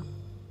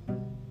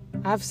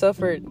 I've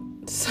suffered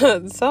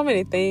so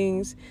many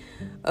things.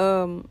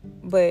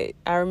 But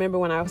I remember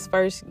when I was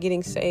first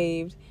getting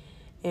saved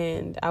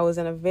and I was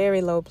in a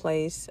very low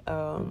place.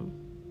 My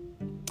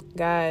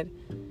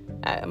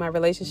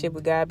relationship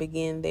with God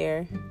began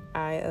there.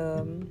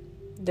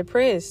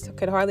 Depressed,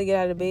 could hardly get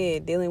out of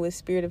bed, dealing with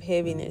spirit of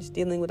heaviness,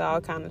 dealing with all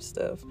kind of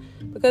stuff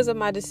because of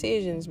my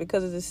decisions,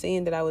 because of the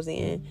sin that I was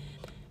in.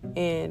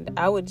 And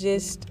I would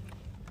just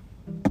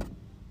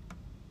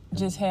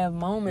have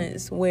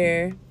moments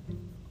where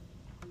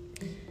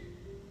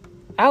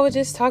I would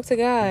just talk to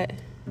God,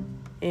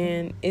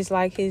 and it's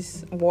like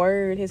his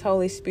word, his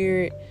Holy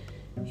Spirit,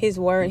 his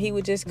word, he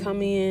would just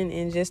come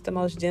in just the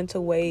most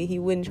gentle way. He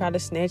wouldn't try to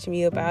snatch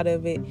me up out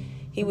of it.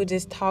 He would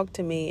just talk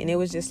to me, and it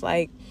was just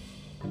like,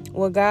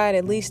 well, God,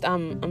 at least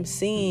I'm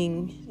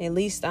seeing, at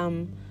least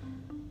I'm,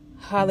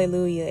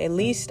 hallelujah, at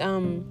least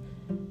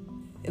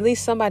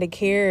somebody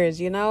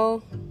cares,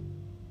 I'm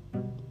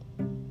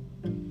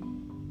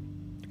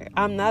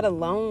not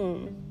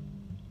alone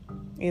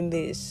in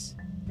this.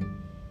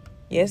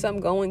 Yes, I'm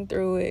going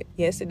through it.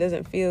 Yes, it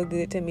doesn't feel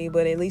good to me,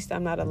 but at least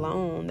I'm not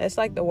alone. That's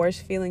like the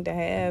worst feeling to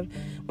have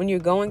when you're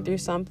going through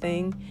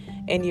something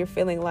and you're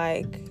feeling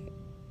like,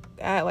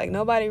 God, like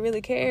nobody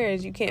really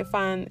cares. You can't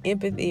find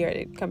empathy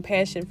or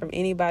compassion from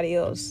anybody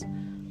else.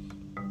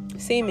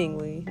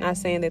 Seemingly. Not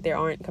saying that there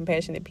aren't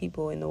compassionate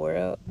people in the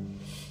world,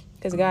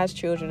 because God's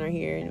children are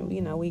here and,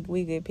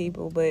 we good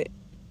people. But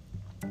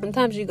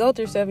sometimes you go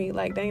through stuff and you're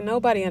like, dang,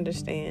 nobody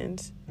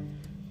understands.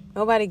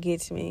 Nobody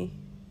gets me.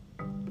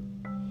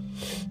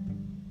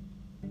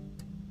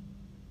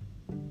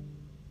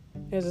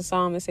 There's a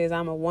song that says,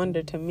 I'm a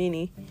wonder to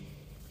many.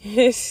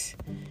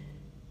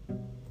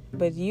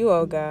 But you,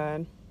 oh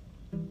God,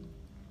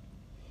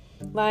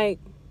 like,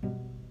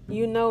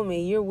 you know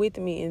me, you're with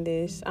me in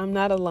this. I'm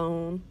not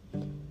alone.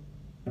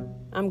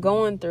 I'm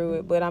going through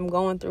it, but I'm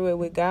going through it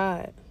with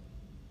God.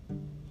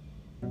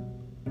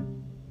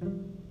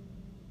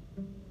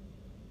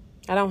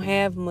 I don't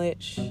have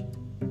much.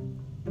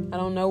 I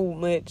don't know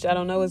much. I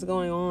don't know what's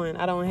going on.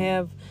 I don't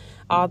have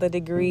all the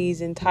degrees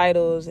and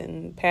titles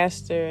and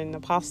pastor and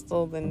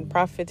apostle and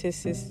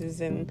prophetesses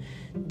and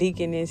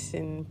deaconess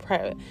and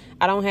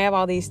I don't have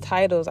all these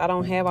titles. I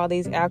don't have all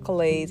these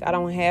accolades. I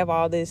don't have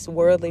all this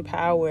worldly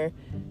power.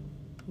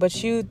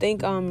 But you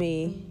think on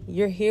me.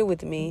 You're here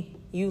with me.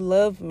 You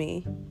love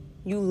me.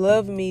 You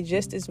love me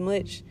just as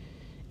much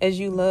as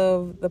you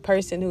love the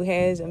person who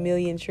has $1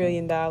 million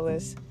trillion.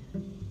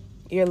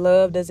 Your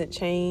love doesn't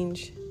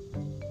change.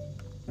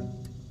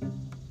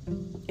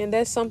 And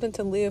that's something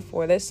to live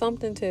for. That's a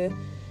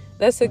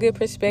good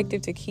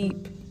perspective to keep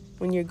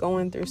when you're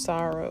going through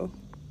sorrow.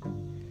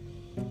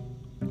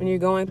 when you're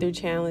going through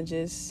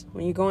challenges,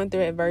 when you're going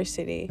through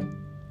adversity.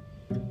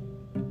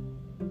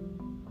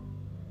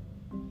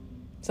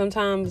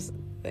 Sometimes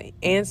the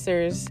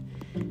answers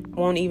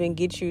won't even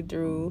get you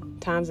through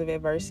times of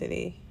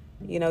adversity.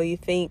 You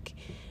think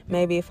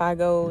maybe if I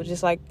go,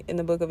 just like in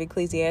the book of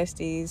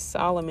Ecclesiastes,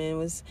 Solomon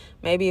was,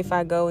 maybe if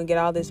I go and get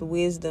all this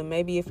wisdom,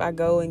 maybe if I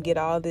go and get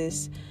all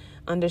this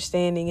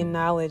understanding and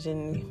knowledge,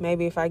 and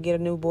maybe if I get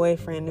a new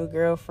boyfriend, new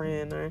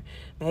girlfriend, or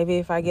maybe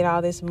if I get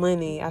all this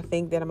money, I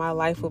think that my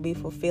life will be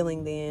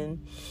fulfilling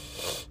then.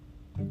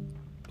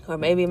 Or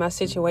maybe my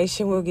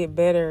situation will get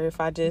better if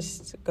I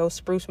just go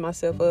spruce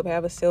myself up,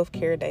 have a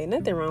self-care day.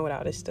 Nothing wrong with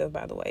all this stuff,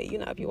 by the way.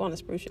 If you want to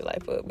spruce your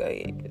life up, go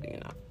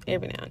ahead,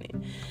 every now and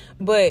then.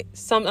 But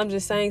I'm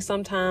just saying,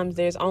 sometimes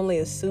there's only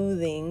a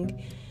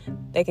soothing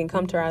that can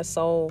come to our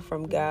soul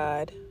from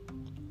God.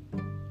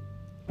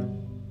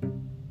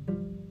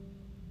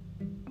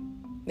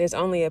 There's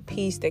only a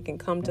peace that can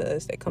come to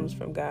us that comes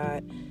from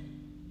God.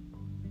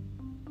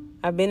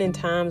 I've been in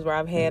times where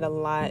I've had a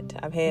lot.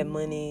 I've had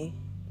money,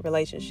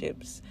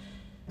 relationships.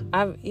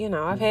 I've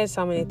had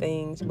so many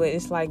things, but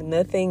it's like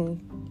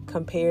nothing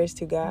compares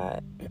to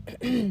God.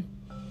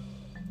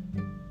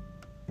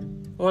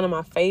 One of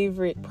my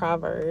favorite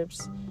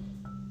proverbs,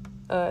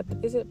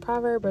 is it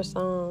proverb or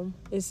psalm?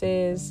 It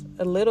says,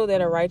 "A little that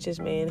a righteous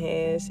man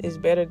has is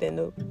better than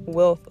the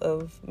wealth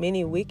of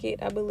many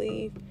wicked," I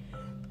believe.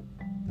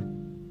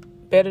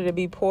 Better to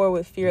be poor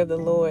with fear of the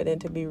Lord than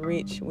to be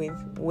rich with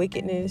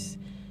wickedness.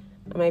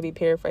 I may be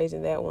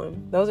paraphrasing that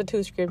one. Those are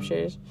two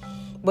scriptures.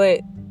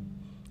 But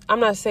I'm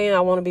not saying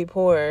I want to be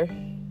poor.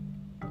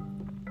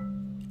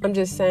 I'm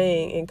just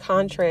saying, in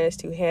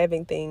contrast to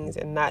having things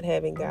and not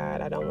having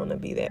God, I don't want to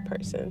be that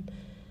person.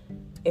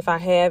 If I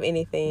have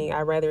anything,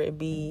 I'd rather it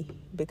be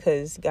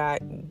because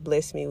God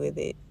blessed me with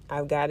it.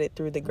 I've got it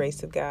through the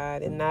grace of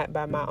God and not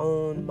by my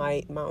own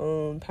might, my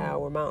own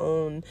power, my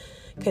own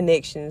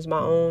connections, my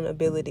own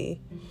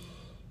ability.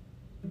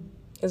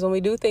 Because when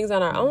we do things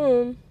on our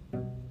own,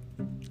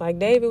 like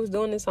David was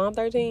doing in Psalm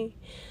 13,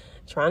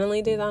 trying to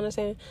lean to his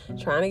understanding,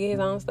 trying to get his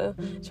own stuff,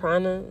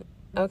 I'm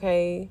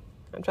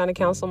trying to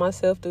counsel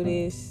myself through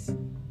this.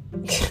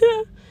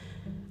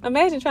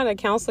 Imagine trying to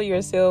counsel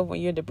yourself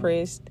when you're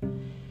depressed.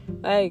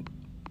 Like,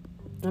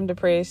 I'm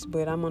depressed,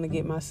 but I'm going to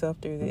get myself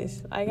through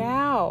this. Like,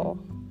 how?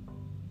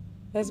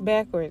 That's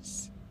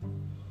backwards.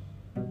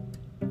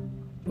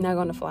 Not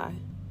going to fly.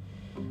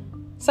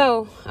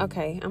 So,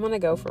 okay, I'm going to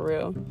go for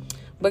real.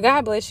 But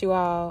God bless you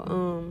all.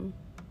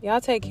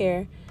 Y'all take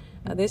care.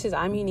 This is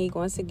I'm Unique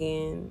once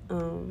again.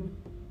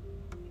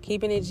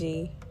 Keeping it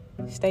G.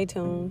 Stay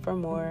tuned for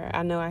more.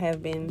 I know I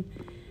have been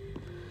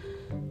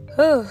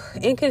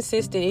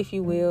inconsistent, if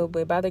you will,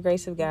 but by the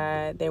grace of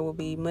God, there will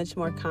be much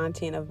more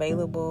content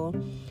available,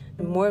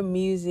 more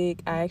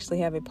music. I actually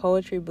have a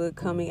poetry book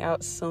coming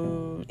out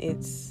soon.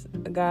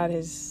 God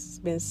has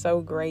been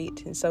so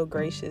great and so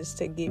gracious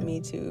to get me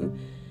to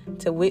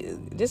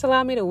just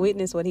allow me to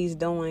witness what he's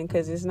doing,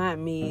 because it's not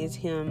me, it's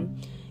him.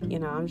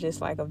 I'm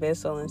just like a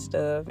vessel and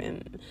stuff,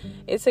 and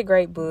it's a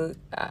great book.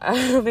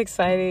 I'm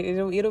excited.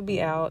 It'll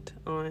be out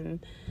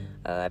on,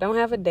 I don't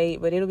have a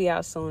date, but it'll be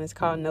out soon. It's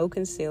called No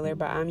Concealer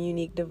by I'm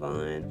Unique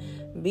Devon.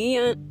 Be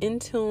in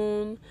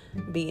tune,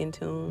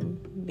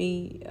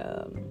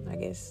 I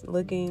guess,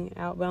 looking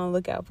out, be on the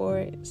lookout for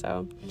it.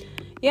 So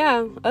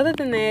yeah, other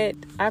than that,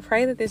 I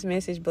pray that this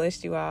message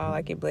blessed you all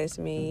like it blessed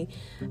me.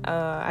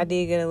 I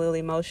did get a little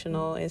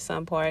emotional in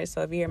some parts,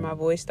 so if you hear my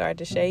voice start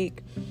to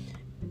shake,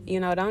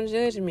 don't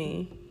judge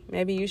me.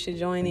 Maybe you should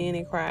join in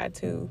and cry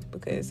too,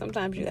 because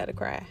sometimes you gotta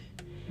cry.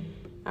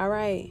 All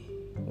right,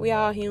 we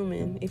all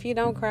human. If you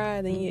don't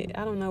cry, then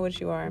I don't know what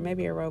you are.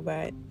 Maybe a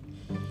robot.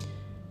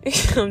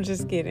 I'm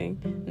just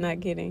kidding.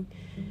 Not kidding.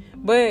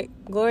 But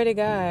glory to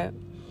God.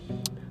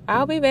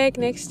 I'll be back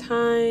next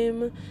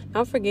time.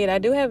 Don't forget, I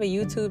do have a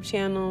YouTube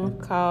channel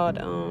called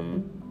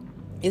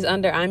is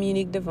under I'm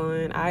Unique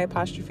Devon,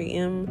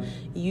 I''M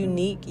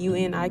Unique,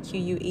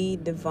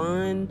 UNIQUE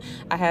Devon.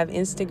 I have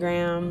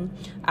Instagram,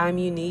 I'm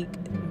Unique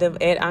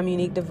at I'm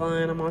Unique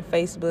Devon. I'm on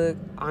Facebook,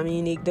 I'm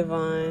Unique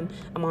Devon.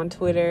 I'm on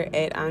Twitter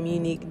at I'm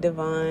Unique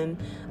Devon.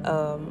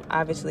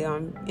 Obviously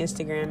on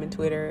Instagram and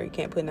Twitter, you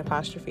can't put an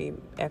apostrophe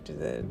after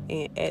the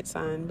 @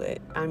 sign, but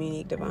I'm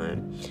Unique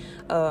Devon.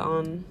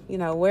 On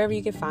wherever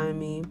you can find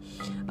me.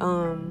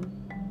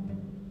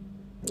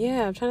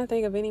 Yeah, I'm trying to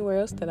think of anywhere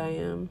else that I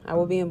am. I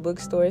will be in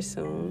bookstores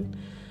soon.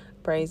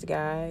 Praise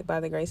God, by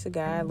the grace of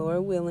God,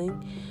 Lord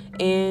willing.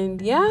 And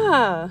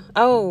yeah.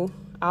 Oh,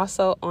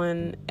 also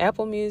on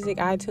Apple Music,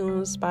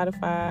 iTunes,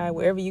 Spotify,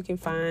 wherever you can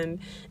find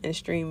and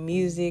stream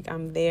music,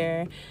 I'm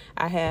there.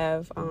 I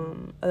have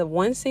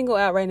one single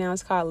out right now.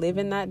 It's called Live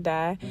and Not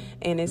Die,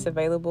 and it's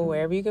available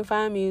wherever you can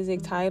find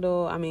music,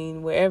 Tidal,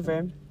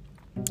 wherever.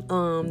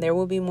 There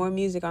will be more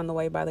music on the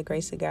way by the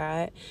grace of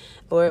God,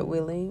 Lord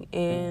willing,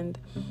 and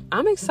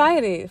I'm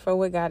excited for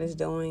what God is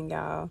doing,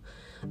 y'all.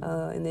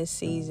 in this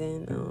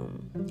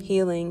season.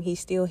 Healing. He's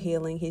still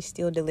healing. He's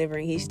still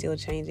delivering. He's still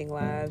changing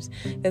lives,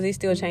 because he's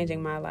still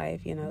changing my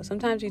life.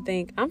 Sometimes you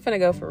think, I'm finna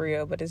go for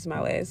real, but this is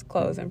my last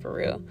closing for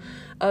real.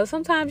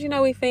 Sometimes,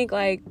 we think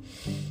like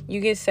you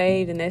get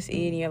saved and that's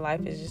it, and your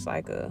life is just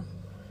like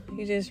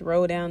you just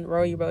roll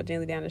your boat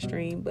gently down the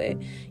stream, but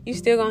you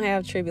still gonna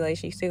have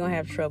tribulation, you still gonna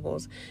have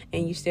troubles,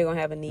 and you still gonna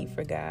have a need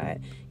for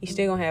God. You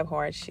still gonna have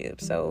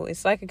hardships. So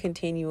it's like a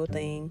continual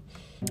thing.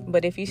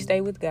 But if you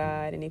stay with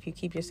God, and if you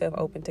keep yourself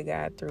open to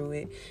God through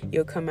it,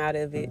 you'll come out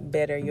of it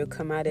better. You'll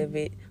come out of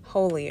it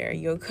holier.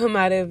 You'll come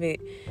out of it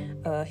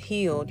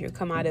healed. You'll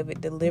come out of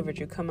it delivered.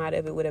 You'll come out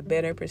of it with a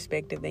better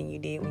perspective than you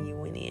did when you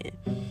went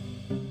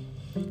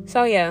in.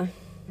 So yeah,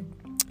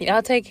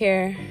 y'all take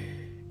care.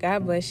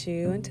 God bless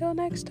you. Until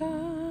next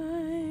time.